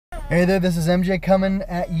Hey there, this is MJ coming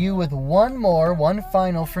at you with one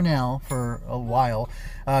final for now, for a while,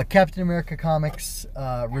 Captain America Comics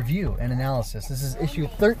review and analysis. This is issue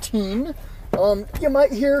 13. You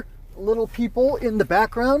might hear little people in the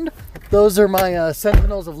background. Those are my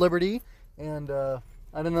Sentinels of Liberty, and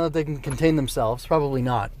I don't know if they can contain themselves. Probably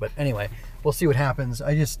not, but anyway, we'll see what happens.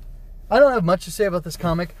 I don't have much to say about this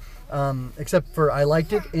comic, except for I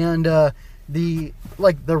liked it, and the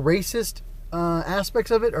racist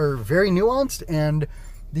aspects of it are very nuanced, and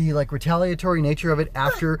the retaliatory nature of it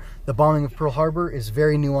after the bombing of Pearl Harbor is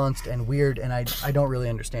very nuanced and weird, and I don't really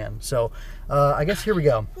understand. So I guess here we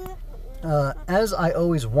go. As I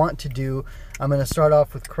always want to do, I'm going to start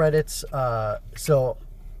off with credits. So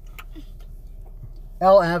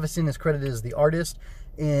Al Avison is credited as the artist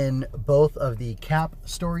in both of the Cap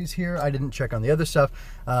stories here. I didn't check on the other stuff.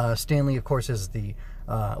 Stanley, of course, is the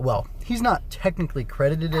well, he's not technically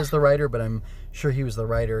credited as the writer, but I'm sure he was the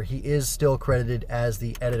writer. He is still credited as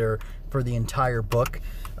the editor for the entire book.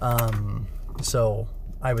 So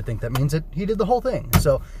I would think that means that he did the whole thing.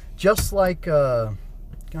 So just like,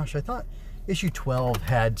 gosh, I thought issue 12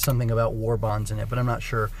 had something about war bonds in it, but I'm not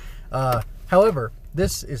sure. However,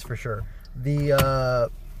 this is for sure.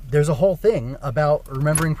 There's a whole thing about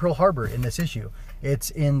remembering Pearl Harbor in this issue. It's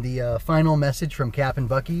in the final message from Cap and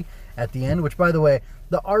Bucky at the end, which, by the way,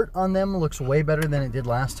 the art on them looks way better than it did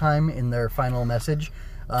last time in their final message.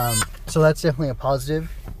 So that's definitely a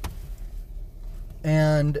positive.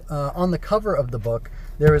 And on the cover of the book,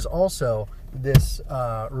 there is also this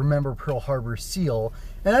Remember Pearl Harbor seal.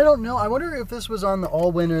 And I don't know, I wonder if this was on the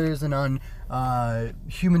All Winners and on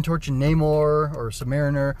Human Torch and Namor or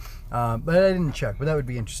Submariner, but I didn't check, but that would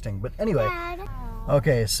be interesting. But anyway,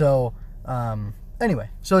 okay, so anyway,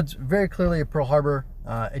 so it's very clearly a Pearl Harbor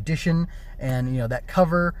edition, and you know that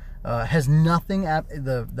cover has nothing.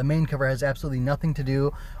 The main cover has absolutely nothing to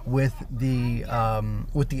do with the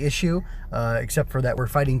issue, except for that we're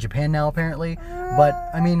fighting Japan now, apparently. But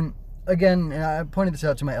I mean, again, and I pointed this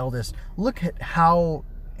out to my eldest. Look at how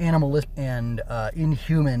animalistic and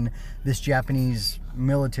inhuman this Japanese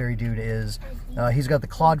military dude is. He's got the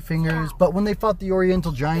clawed fingers, but when they fought the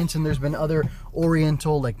Oriental Giants, and there's been other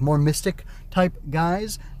Oriental, more mystic type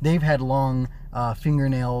guys, they've had long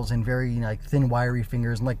fingernails and very thin wiry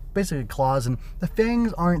fingers and basically claws, and the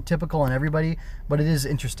fangs aren't typical on everybody, but it is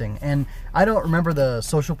interesting. And I don't remember the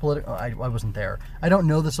social political, I wasn't there, I don't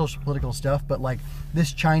know the social political stuff, but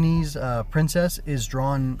this Chinese princess is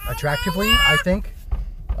drawn attractively, I think.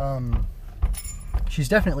 She's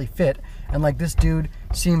definitely fit, and this dude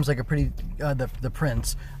seems like a pretty the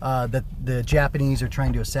prince that the Japanese are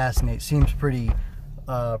trying to assassinate seems pretty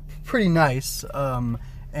nice,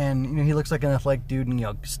 and he looks like an athletic dude,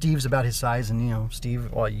 and Steve's about his size, and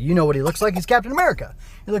Steve, well, you know what he looks like, he's Captain America.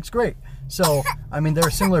 He looks great. So I mean, they're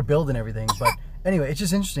a similar build and everything, but anyway, it's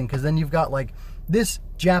just interesting because then you've got this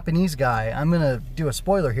Japanese guy. I'm gonna do a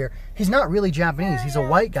spoiler here. He's not really Japanese. He's a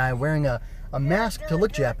white guy wearing a mask to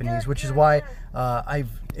look Japanese, which is why I've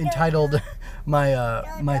entitled my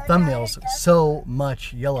my thumbnails So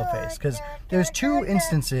Much Yelloface, because there's 2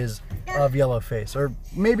 instances of Yelloface, or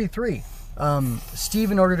maybe 3.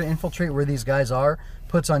 Steve, in order to infiltrate where these guys are,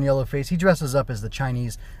 puts on Yelloface. He dresses up as the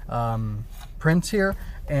Chinese prince here,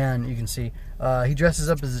 and you can see he dresses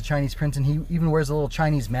up as the Chinese prince, and he even wears a little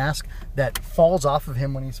Chinese mask that falls off of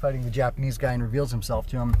him when he's fighting the Japanese guy and reveals himself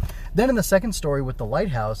to him. Then in the second story with the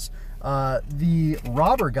lighthouse, the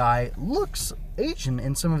robber guy looks Asian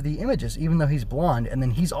in some of the images, even though he's blonde, and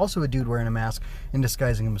then he's also a dude wearing a mask and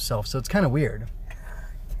disguising himself, so it's kind of weird.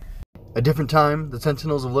 A different time. The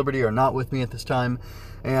Sentinels of Liberty are not with me at this time,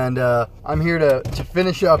 and I'm here to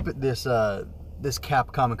finish up this this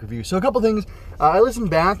Cap comic review. So a couple things. I listened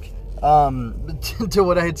back to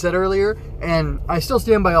what I had said earlier, and I still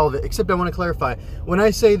stand by all of it, except I want to clarify. When I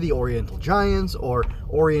say the Oriental Giants or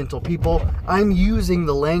Oriental people, I'm using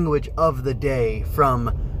the language of the day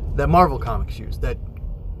from that Marvel Comics used, that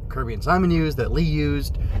Kirby and Simon used, that Lee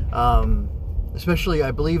used. Especially, I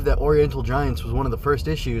believe that Oriental Giants was one of the first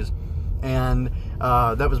issues, and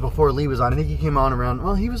that was before Lee was on. I think he came on around,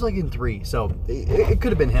 well, he was in 3, so it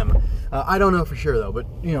could have been him. I don't know for sure though, but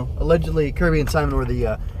allegedly Kirby and Simon were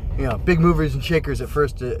the big movers and shakers at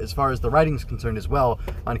first, as far as the writing's concerned as well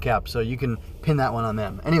on Cap, so you can pin that one on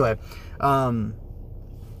them. Anyway,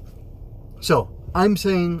 so I'm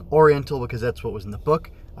saying Oriental because that's what was in the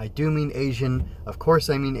book. I do mean Asian. Of course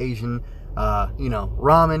I mean Asian.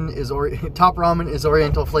 Ramen is top ramen is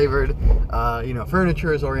Oriental flavored.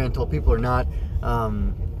 Furniture is Oriental. People are not. I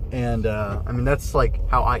mean, that's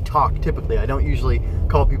how I talk typically. I don't usually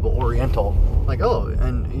call people Oriental.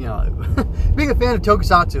 Being a fan of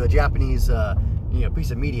Tokusatsu, a Japanese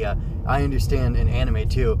piece of media, I understand in anime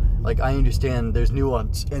too. Like, I understand there's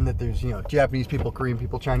nuance in that there's, Japanese people, Korean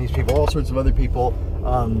people, Chinese people, all sorts of other people.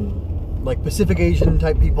 Like Pacific Asian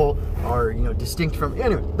type people are, distinct from,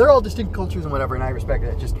 anyway, they're all distinct cultures and whatever, and I respect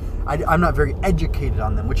it. Just, I'm not very educated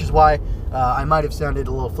on them, which is why I might have sounded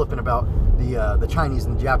a little flippant about the Chinese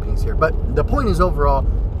and the Japanese here. But the point is overall,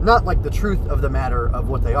 not like the truth of the matter of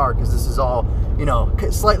what they are, because this is all,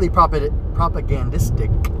 slightly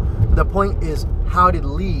propagandistic. The point is, how did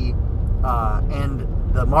Lee and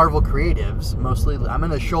the Marvel creatives, mostly, Lee's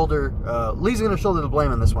going to shoulder the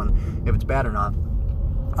blame on this one, if it's bad or not.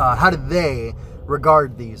 How did they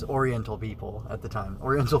regard these Oriental people at the time?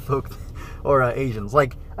 Oriental folk or Asians.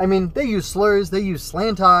 Like, I mean, they use slurs, they use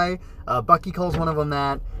slant eye. Bucky calls one of them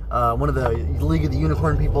that. One of the League of the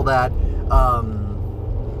Unicorn people that.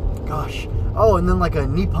 Gosh. Oh, and then like a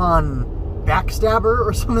Nippon backstabber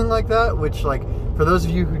or something like that, which, like, for those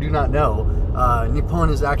of you who do not know, Nippon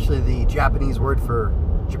is actually the Japanese word for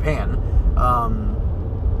Japan.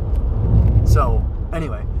 So,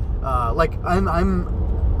 anyway, like,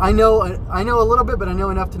 I know a little bit, but I know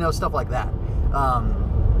enough to know stuff like that.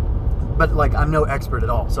 But, like, I'm no expert at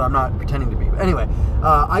all, so I'm not pretending to be. But anyway,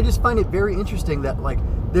 I just find it very interesting that, like,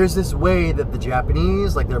 there's this way that the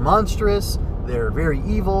Japanese, like, they're monstrous, they're very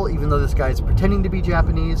evil, even though this guy's pretending to be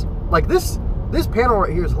Japanese. Like, this panel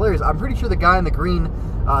right here is hilarious. I'm pretty sure the guy in the green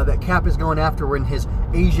that Cap is going after, when his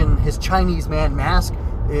Chinese man mask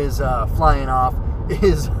is flying off,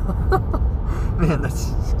 is... Man,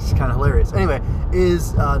 that's kind of hilarious. Anyway,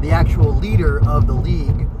 is the actual leader of the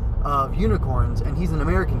League of Unicorns, and he's an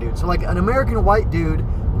American dude. So, like, an American white dude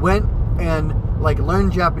went and, like,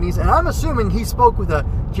 learned Japanese, and I'm assuming he spoke with a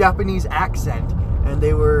Japanese accent, and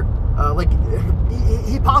they were, like,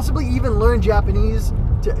 he possibly even learned Japanese.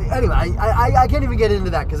 Anyway, I can't even get into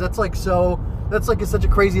that, because that's, like, such a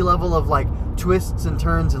crazy level of, like, twists and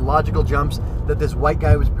turns and logical jumps that this white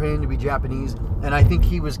guy was pretending to be Japanese, and I think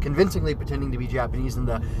he was convincingly pretending to be Japanese, and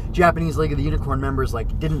the Japanese League of the Unicorn members,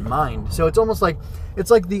 like, didn't mind. So it's almost like,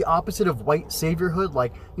 it's like the opposite of white saviorhood.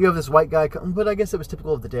 Like, you have this white guy, but I guess it was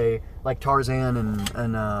typical of the day, like Tarzan and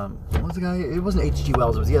what was the guy? It wasn't H.G.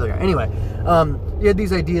 Wells, it was the other guy. Anyway, you had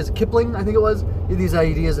these ideas, Kipling, I think it was, you had these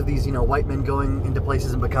ideas of these, white men going into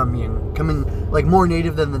places and becoming, like, more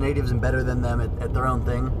native than the natives and better than them at their own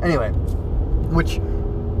thing. Anyway,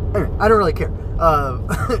 I don't really care.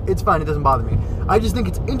 It's fine, it doesn't bother me. I just think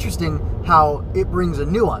it's interesting how it brings a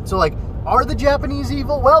nuance. So, like, are the Japanese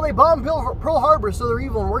evil? Well, they bombed Pearl Harbor, so they're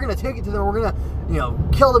evil, and we're going to take it to them, we're going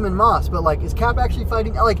to, kill them en masse. But, like, is Cap actually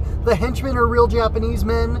fighting? Like, the henchmen are real Japanese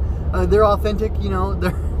men. They're authentic,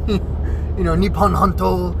 they're, Nippon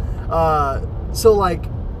Honto. So, like,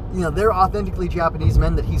 they're authentically Japanese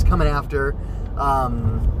men that he's coming after.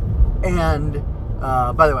 And...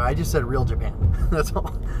 by the way, I just said real Japan. That's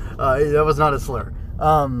all. That was not a slur.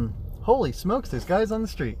 Holy smokes, there's guys on the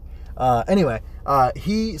street. Anyway,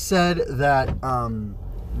 he said that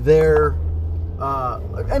they're...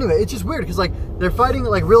 anyway, it's just weird, because, like, they're fighting,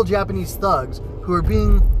 like, real Japanese thugs who are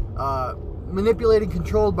being manipulated,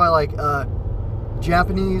 controlled by, like,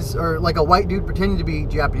 Japanese, or like a white dude pretending to be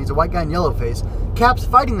Japanese, a white guy in Yelloface. Cap's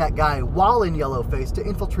fighting that guy while in Yelloface to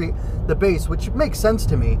infiltrate the base, which makes sense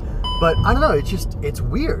to me. But I don't know, it's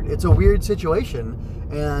weird. It's a weird situation.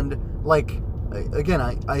 And, like, again,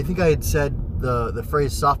 I think I had said the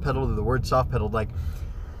phrase soft pedaled, or the word soft pedaled, like,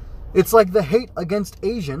 it's like the hate against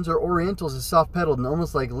Asians or Orientals is soft pedaled, and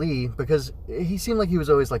almost like Lee, because he seemed like he was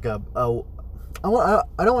always like I don't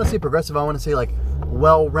want to say progressive, I want to say, like,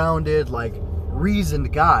 well-rounded, like,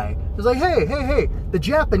 reasoned guy. It's like, hey, the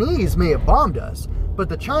Japanese may have bombed us, but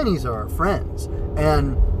the Chinese are our friends,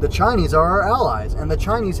 and the Chinese are our allies, and the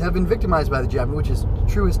Chinese have been victimized by the Japanese, which is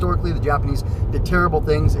true historically. The Japanese did terrible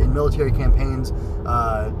things in military campaigns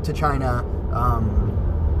to China,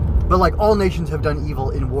 but, like, all nations have done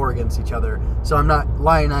evil in war against each other, so I'm not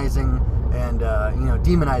lionizing and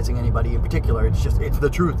demonizing anybody in particular. It's the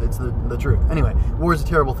truth. It's the truth. Anyway, war is a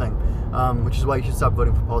terrible thing, which is why you should stop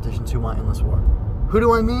voting for politicians who want endless war. Who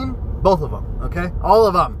do I mean? Both of them, okay? All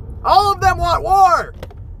of them want war!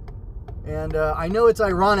 And I know it's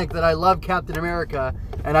ironic that I love Captain America,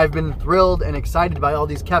 and I've been thrilled and excited by all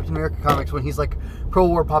these Captain America comics when he's, like,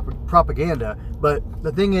 pro-war propaganda, but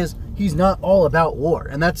the thing is, he's not all about war,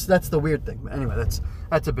 and that's the weird thing. But anyway,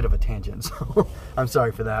 that's a bit of a tangent, so I'm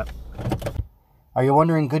sorry for that. Are you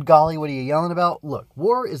wondering, good golly, what are you yelling about? Look,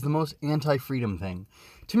 war is the most anti-freedom thing.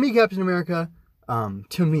 To me, Captain America,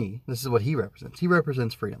 this is what he represents. He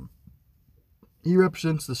represents freedom. He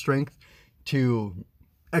represents the strength to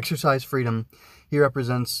exercise freedom. He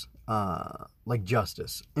represents, like,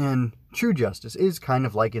 justice. And true justice is kind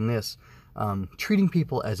of like in this, treating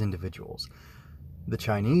people as individuals. The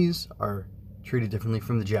Chinese are treated differently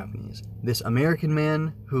from the Japanese. This American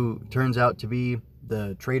man who turns out to be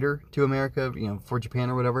the traitor to America, for Japan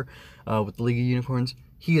or whatever, with the League of Unicorns,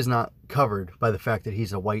 he is not covered by the fact that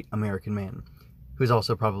he's a white American man, who's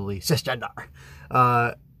also probably cisgender.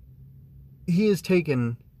 He is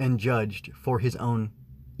taken and judged for his own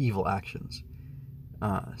evil actions.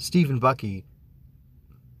 Steve and Bucky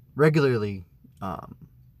regularly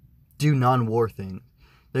do non-war things.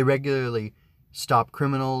 They regularly stop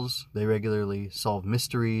criminals. They regularly solve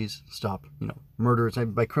mysteries. Stop, murders.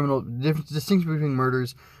 By criminal, the distinction between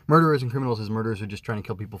murderers and criminals is murderers are just trying to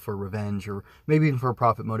kill people for revenge or maybe even for a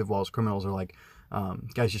profit motive, while criminals are like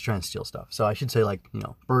guys just trying to steal stuff. So I should say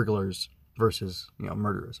burglars versus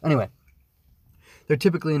murderers. Anyway, they're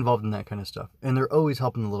typically involved in that kind of stuff, and they're always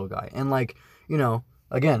helping the little guy. And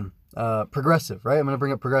again, progressive, right? I'm going to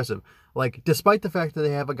bring up progressive. Despite the fact that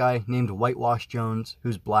they have a guy named Whitewash Jones,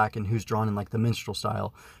 who's black and who's drawn in the minstrel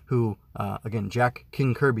style, who, again, Jack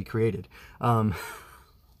King Kirby created.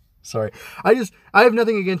 Sorry. I have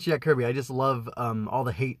nothing against Jack Kirby. I just love all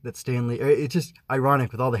the hate that Stan Lee... It's just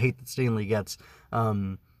ironic with all the hate that Stan Lee gets.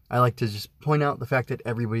 I like to just point out the fact that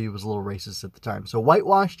everybody was a little racist at the time. So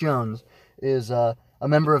Whitewash Jones is a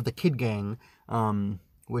member of the Kid Gang,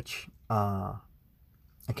 which...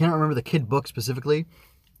 I cannot remember the Kid book specifically,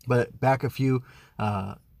 but back a few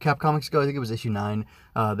Cap comics ago, I think it was issue 9,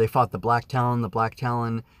 they fought the Black Talon. The Black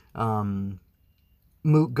Talon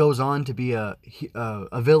goes on to be a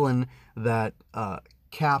villain that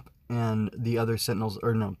Cap and the other Sentinels,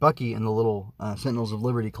 Bucky and the little Sentinels of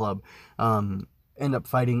Liberty Club end up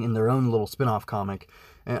fighting in their own little spin-off comic.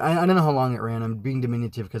 And I don't know how long it ran. I'm being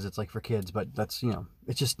diminutive because it's for kids, but that's,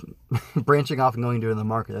 it's just branching off and going to the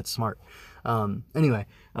market. That's smart. Anyway,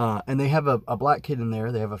 and they have a black kid in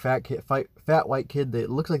there. They have a fat white kid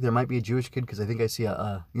that looks like there might be a Jewish kid, because I think I see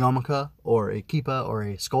a yarmulke or a kippah or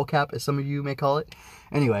a skull cap, as some of you may call it.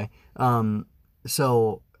 Anyway, and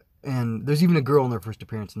there's even a girl in their first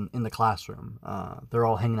appearance in the classroom. They're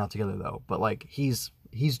all hanging out together though, but he's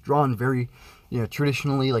drawn very,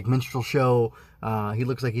 traditionally, minstrel show. He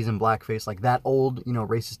looks like he's in blackface, that old,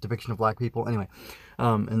 racist depiction of black people. Anyway,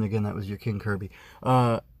 and again, that was your King Kirby.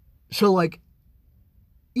 So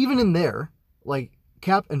even in there,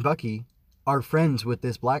 Cap and Bucky are friends with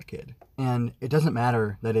this black kid, and it doesn't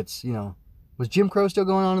matter that it's, was Jim Crow still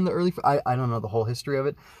going on in the early? I don't know the whole history of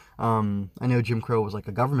it. I know Jim Crow was a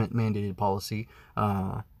government mandated policy,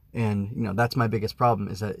 and that's my biggest problem,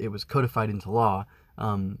 is that it was codified into law.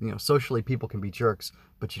 Socially people can be jerks,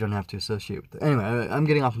 but you don't have to associate with it. Anyway, I'm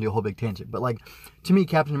getting off into a whole big tangent, but to me,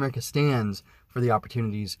 Captain America stands for the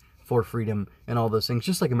opportunities for freedom and all those things,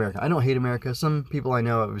 just like America. I don't hate America. Some people I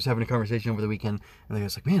know, I was having a conversation over the weekend, and they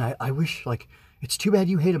was like, man, I wish, it's too bad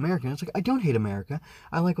you hate America. And it's I don't hate America.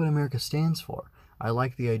 I like what America stands for. I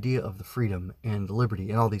like the idea of the freedom and the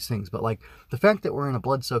liberty and all these things. But the fact that we're in a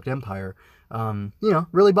blood-soaked empire,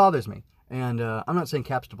 really bothers me. And I'm not saying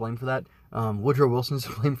Cap's to blame for that. Woodrow Wilson's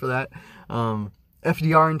to blame for that.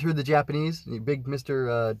 FDR entered the Japanese, big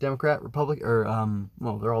Mr. Democrat, Republic, or,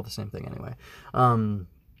 they're all the same thing anyway.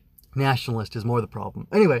 Nationalist is more the problem.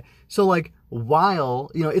 Anyway, so while,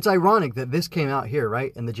 it's ironic that this came out here,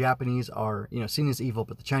 right? And the Japanese are, seen as evil,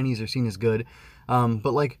 but the Chinese are seen as good.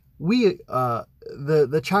 But we,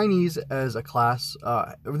 the Chinese as a class,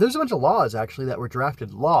 there's a bunch of laws actually that were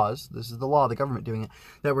drafted. Laws, this is the law, the government doing it,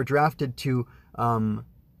 that were drafted to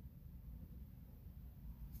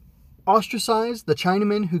ostracize the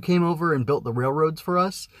Chinamen who came over and built the railroads for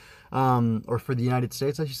us. Or for the United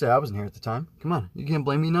States, I should say. I wasn't here at the time. Come on, you can't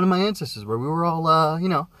blame me. None of my ancestors were. We were all,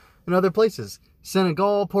 in other places.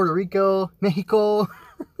 Senegal, Puerto Rico, Mexico.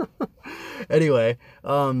 Anyway,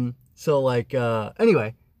 it's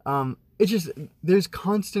just, there's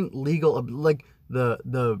constant legal,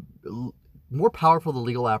 the more powerful the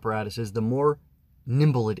legal apparatus is, the more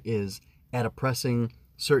nimble it is at oppressing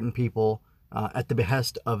certain people at the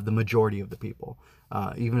behest of the majority of the people.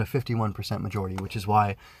 Even a 51% majority, which is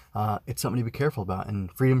why it's something to be careful about,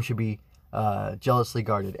 and freedom should be jealously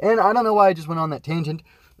guarded. And I don't know why I just went on that tangent.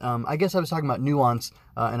 I guess I was talking about nuance,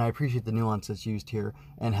 and I appreciate the nuance that's used here,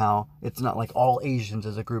 and how it's not all Asians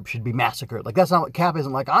as a group should be massacred. That's not what Cap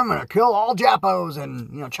isn't I'm going to kill all Japos and,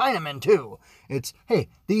 Chinamen too. It's, hey,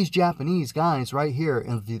 these Japanese guys right here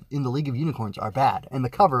in the League of Unicorns are bad. And the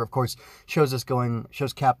cover, of course, shows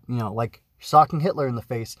Cap, socking Hitler in the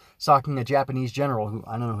face, socking a Japanese general, who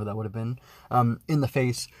I don't know who that would have been, in the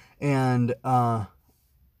face. And I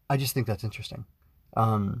just think that's interesting.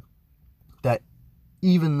 That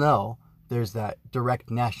even though there's that direct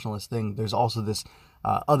nationalist thing, there's also this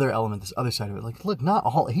other element, this other side of it. Like, look, not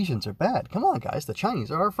all Asians are bad. Come on, guys, the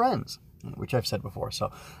Chinese are our friends, which I've said before,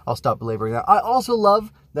 so I'll stop belaboring that. I also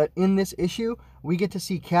love that in this issue, we get to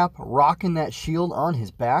see Cap rocking that shield on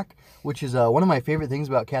his back, which is one of my favorite things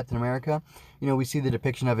about Captain America. You know, we see the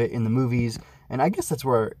depiction of it in the movies, and I guess that's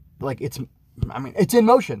where, like, it's in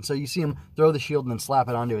motion. So you see him throw the shield and then slap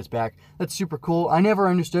it onto his back. That's super cool. I never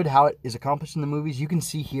understood how it is accomplished in the movies. You can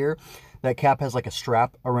see here that Cap has like a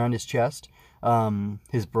strap around his chest,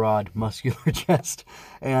 his broad, muscular chest.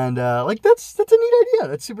 And like, that's a neat idea.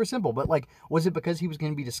 That's super simple. But like, was it because he was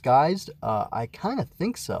going to be disguised? I kind of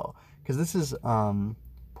think so. Because this is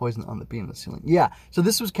poison on the beam of the ceiling. Yeah, so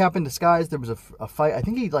this was Cap in disguise. There was a fight. I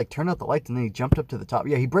think he like turned out the lights and then he jumped up to the top.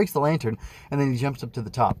 Yeah, he breaks the lantern and then he jumps up to the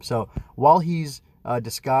top. So while he's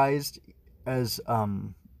disguised as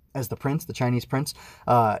the prince, the Chinese prince,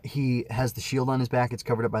 he has the shield on his back. It's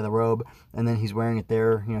covered up by the robe, and then he's wearing it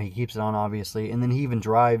there. You know, he keeps it on obviously, and then he even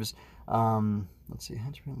drives. Let's see,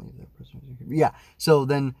 yeah. So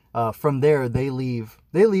then from there they leave.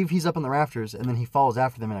 He's up on the rafters, and then he follows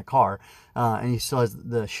after them in a car, and he still has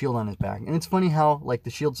the shield on his back. And it's funny how like the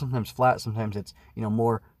shield's sometimes flat, sometimes it's, you know,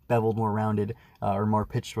 more beveled, more rounded, or more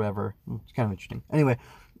pitched, whatever. It's kind of interesting. Anyway,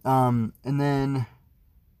 and then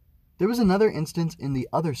there was another instance in the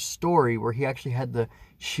other story where he actually had the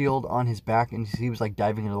shield on his back, and he was like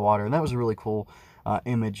diving into the water, and that was a really cool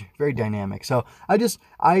image, very dynamic. So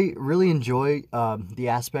I really enjoy the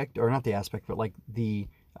aspect, or not the aspect, but like the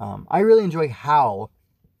I really enjoy how,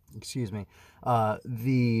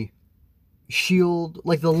 the shield,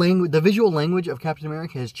 like the language, the visual language of Captain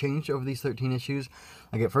America has changed over these 13 issues.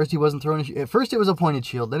 Like at first he wasn't throwing at first it was a pointed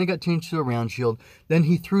shield, then it got changed to a round shield, then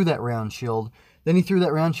he threw that round shield, and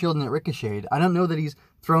it ricocheted. I don't know that he's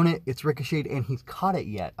thrown it, it's ricocheted, and he's caught it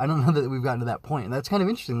yet. I don't know that we've gotten to that point. And that's kind of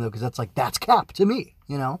interesting, though, because that's Cap to me,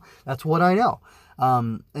 you know? That's what I know.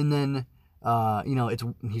 And then, you know,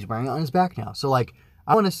 he's wearing it on his back now. So, like,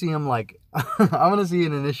 I want to see him, like, I want to see it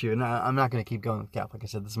in an issue. And I'm not going to keep going with Cap. Like I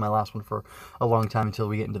said, this is my last one for a long time until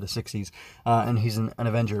we get into the 60s. And he's an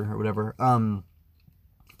Avenger or whatever.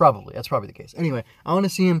 That's probably the case. Anyway, I want to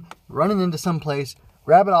see him running into some place,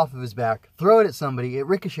 grab it off of his back, throw it at somebody, it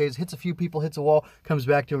ricochets, hits a few people, hits a wall, comes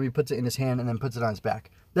back to him, he puts it in his hand, and then puts it on his back.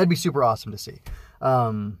 That'd be super awesome to see.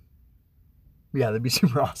 Yeah, that'd be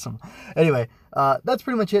super awesome. Anyway, that's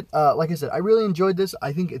pretty much it. Like I said, I really enjoyed this.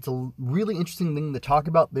 I think it's a really interesting thing to talk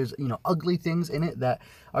about. There's, you know, ugly things in it that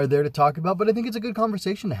are there to talk about, but I think it's a good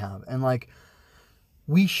conversation to have. And, like,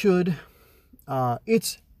 we should,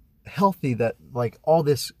 it's healthy that like all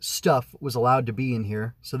this stuff was allowed to be in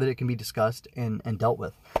here so that it can be discussed and dealt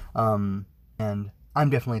with, and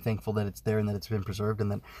I'm definitely thankful that it's there and that it's been preserved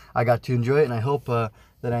and that I got to enjoy it, and I hope that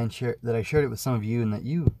I shared it with some of you and that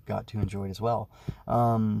you got to enjoy it as well.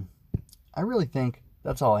 I really think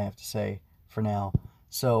that's all I have to say for now.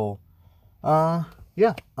 So yeah,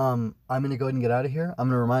 I'm gonna go ahead and get out of here. I'm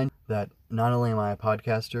gonna remind that not only am I a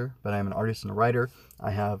podcaster, but I'm an artist and a writer.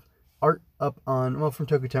 I have art up on, well, from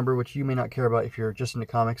Tokutember, which you may not care about if you're just into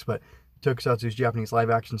comics, but Tokusatsu's Japanese live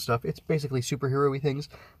action stuff. It's basically superhero-y things,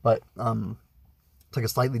 but it's like a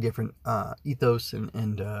slightly different ethos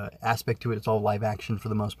and aspect to it. It's all live action for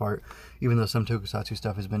the most part, even though some Tokusatsu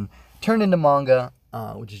stuff has been turned into manga,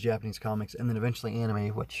 which is Japanese comics, and then eventually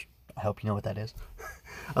anime, which I hope you know what that is.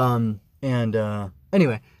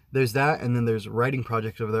 Anyway, there's that, and then there's writing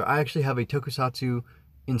projects over there. I actually have a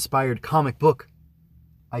Tokusatsu-inspired comic book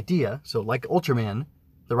idea, so like Ultraman,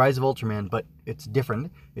 The Rise of Ultraman, but it's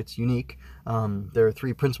different, it's unique. There are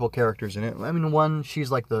 3 principal characters in it. I mean, one,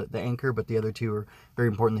 she's like the anchor, but the other 2 are very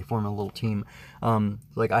important. They form a little team.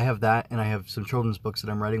 Like I have that, and I have some children's books that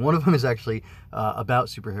I'm writing. One of them is actually about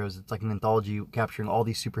superheroes. It's like an anthology capturing all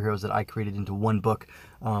these superheroes that I created into one book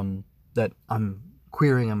that I'm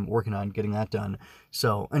querying, I'm working on getting that done.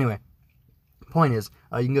 So anyway, point is,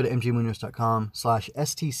 you can go to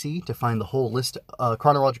mjmunoz.com/STC to find the whole list,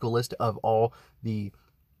 chronological list of all the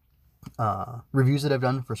reviews that I've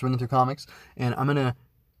done for Swinging Through Comics, and I'm gonna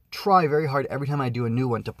try very hard every time I do a new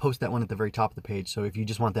one to post that one at the very top of the page. So if you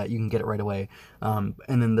just want that, you can get it right away. And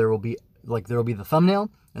then there will be the thumbnail,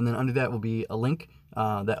 and then under that will be a link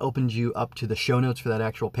that opens you up to the show notes for that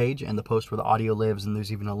actual page and the post where the audio lives, and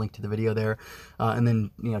there's even a link to the video there. And then,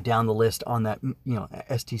 you know, down the list on that, you know,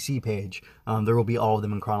 STC page, there will be all of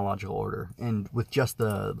them in chronological order, and with just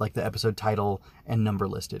the episode title and number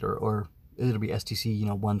listed, or it'll be STC, you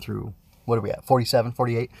know, 1 through, what are we at, 47,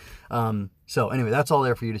 48? So anyway, that's all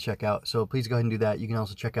there for you to check out. So please go ahead and do that. You can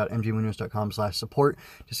also check out mjmunoz.com/support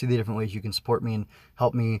to see the different ways you can support me and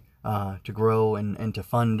help me to grow and to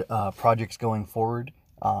fund projects going forward.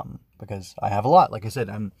 because I have a lot. Like I said,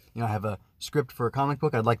 I have a script for a comic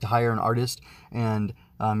book. I'd like to hire an artist and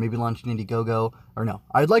maybe launch an Indiegogo, or no,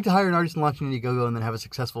 I'd like to hire an artist and launch an Indiegogo and then have a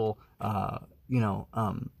successful,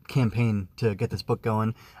 campaign to get this book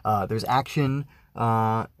going. There's action.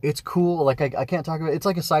 It's cool. Like I can't talk about it. It's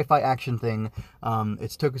like a sci-fi action thing.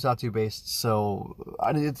 It's tokusatsu based, so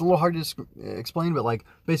it's a little hard to explain, but like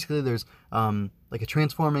basically there's like a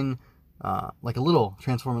transforming, like a little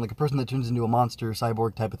transforming, like a person that turns into a monster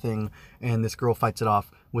cyborg type of thing, and this girl fights it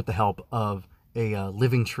off with the help of a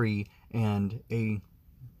living tree and a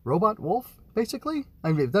robot wolf, basically.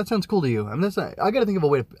 I mean, if that sounds cool to you, I mean, I gotta think of a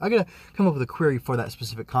way I gotta come up with a query for that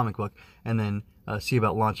specific comic book, and then see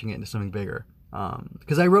about launching it into something bigger.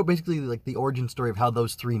 Because I wrote basically like the origin story of how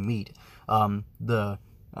those three meet. The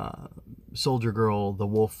soldier girl, the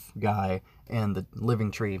wolf guy, and the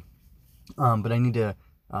living tree. But I need to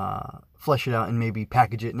flesh it out and maybe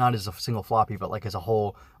package it not as a single floppy, but like as a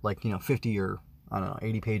whole, like 50 or I don't know,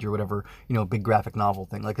 80 page or whatever, big graphic novel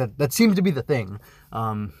thing. Like that seems to be the thing.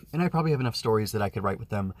 And I probably have enough stories that I could write with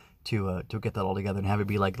them to get that all together and have it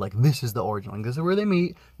be like this is the origin. Like this is where they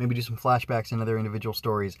meet, maybe do some flashbacks into their individual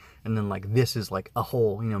stories, and then like this is like a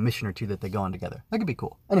whole, mission or two that they go on together. That could be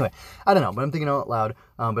cool. Anyway, I don't know, but I'm thinking out loud.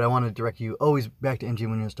 But I want to direct you always back to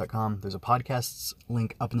mjmunoz.com. There's a podcasts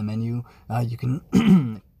link up in the menu. You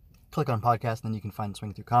can click on podcast, and then you can find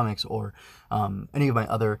Swing Through Comics or any of my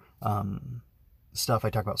other stuff. I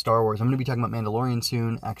talk about Star Wars. I'm going to be talking about Mandalorian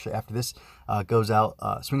soon. Actually, after this goes out,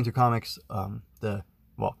 Swinging Through Comics,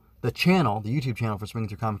 the channel, the YouTube channel for Swinging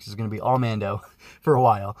Through Comics is going to be all Mando for a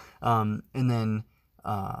while. And then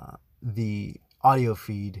the audio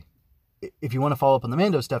feed, if you want to follow up on the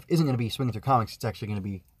Mando stuff, isn't going to be Swinging Through Comics. It's actually going to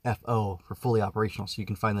be FO for Fully Operational. So you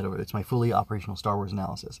can find that over. It's my Fully Operational Star Wars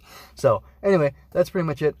analysis. So anyway, that's pretty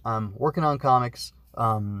much it. I'm working on comics.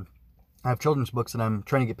 I have children's books that I'm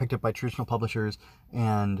trying to get picked up by traditional publishers,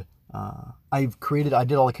 and I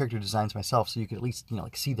did all the character designs myself, so you could at least,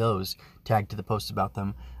 see those tagged to the posts about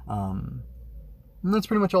them. And that's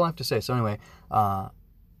pretty much all I have to say. So anyway, I'm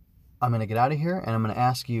going to get out of here, and I'm going to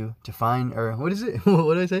ask you to find, or what is it?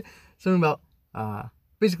 What did I say? Something about,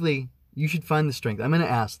 basically, you should find the strength. I'm going to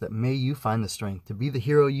ask that may you find the strength to be the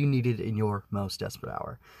hero you needed in your most desperate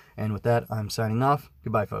hour. And with that, I'm signing off.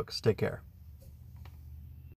 Goodbye, folks. Take care.